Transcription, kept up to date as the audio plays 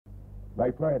My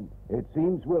friend, it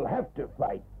seems we'll have to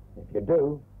fight. If you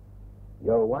do,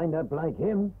 you'll wind up like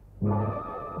him.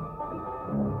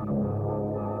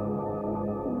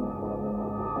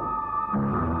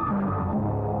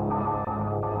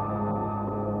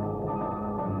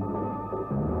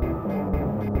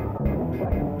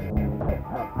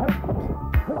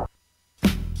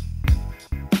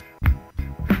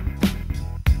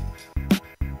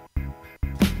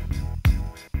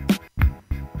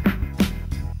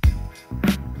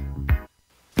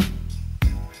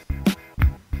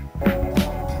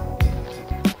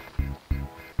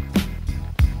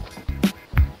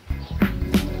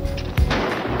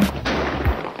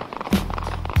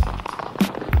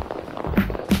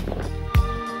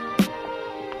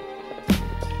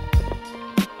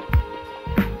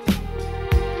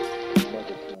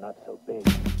 Not so big.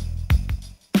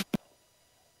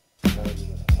 Now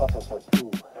you suffer for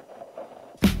two.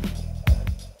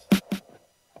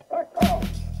 Let go!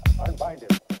 Unbind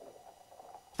him.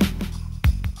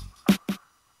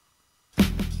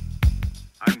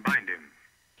 Unbind him.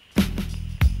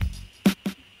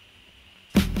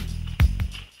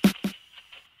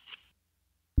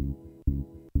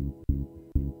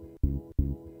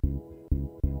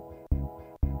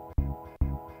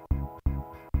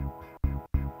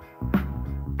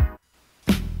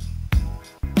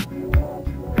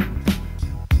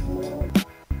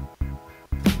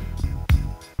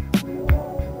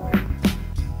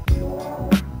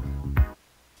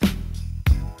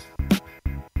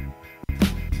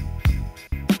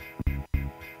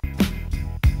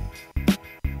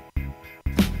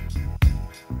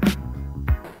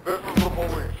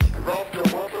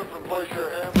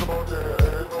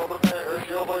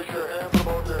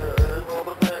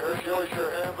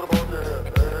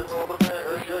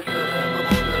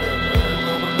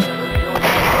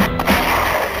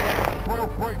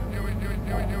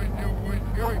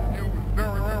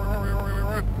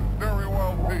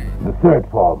 The third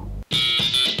form.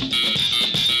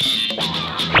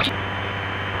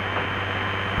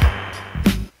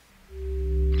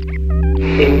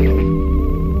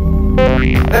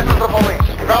 This is the police.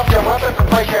 Drop your weapons and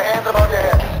place your hands above your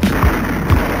head.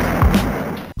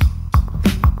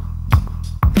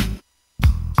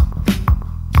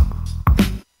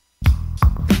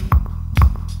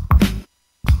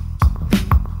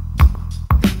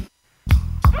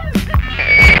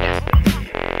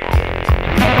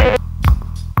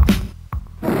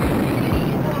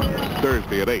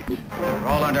 Thursday at 8. We're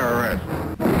all under arrest.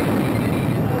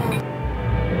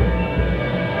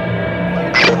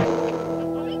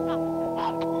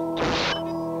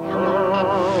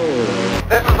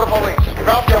 This is the police.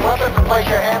 Drop your weapons and place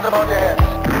your hands above your head.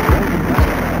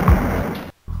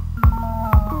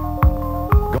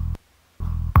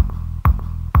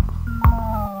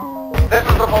 This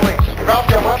is the police. Drop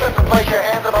your weapons and place your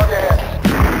hands above your head.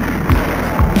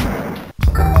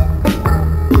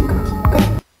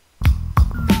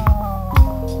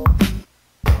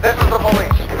 This is the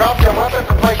police. Drop your weapons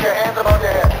and place your hands above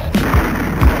your head.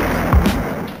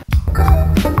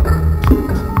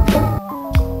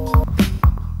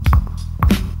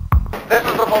 This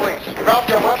is the police. Drop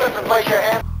your weapons and place your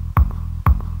hands.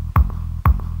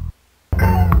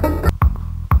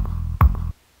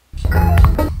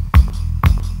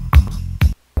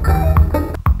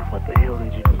 What the hell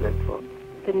did you do that for?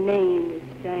 The name is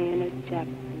Diana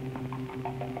Jackson.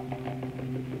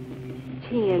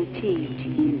 TNT to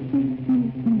you.